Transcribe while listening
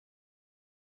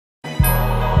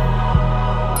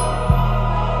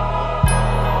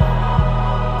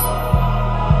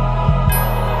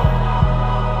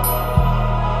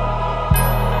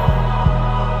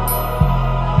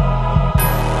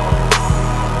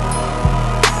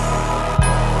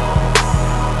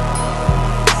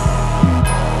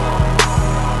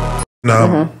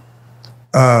What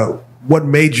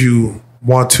made you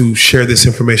want to share this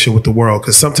information with the world?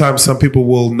 Because sometimes some people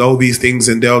will know these things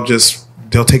and they'll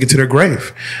take it to their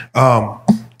grave.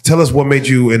 Tell us what made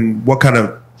you, and what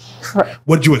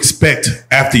did you expect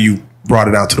after you brought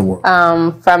it out to the world?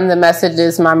 From the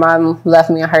messages my mom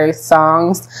left me in her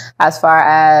songs, as far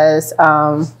as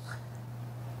 1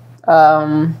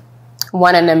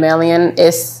 in a million,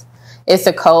 it's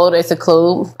a code, it's a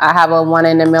clue. I have a 1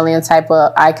 in a million type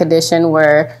of eye condition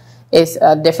where it's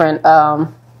a different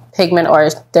pigment or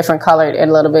it's different colored a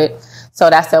little bit. So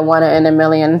that's a 1 in a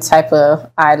million type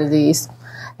of eye disease.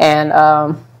 And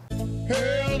hell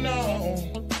no,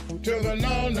 to the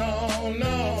no, no,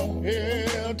 no,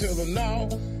 hell to the no,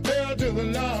 hell to the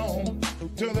no,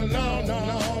 to the no,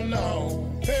 no, no,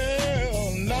 no,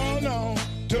 hell no, no,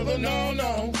 to the no,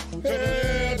 no,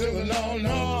 hell to the no,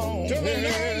 no, to the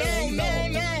no, no, no,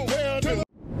 no, hell to the...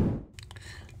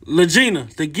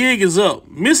 Legena, the gig is up.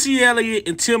 Missy Elliott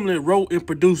and Timbaland wrote and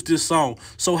produced this song.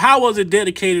 So how was it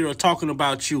dedicated or talking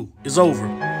about you? It's over.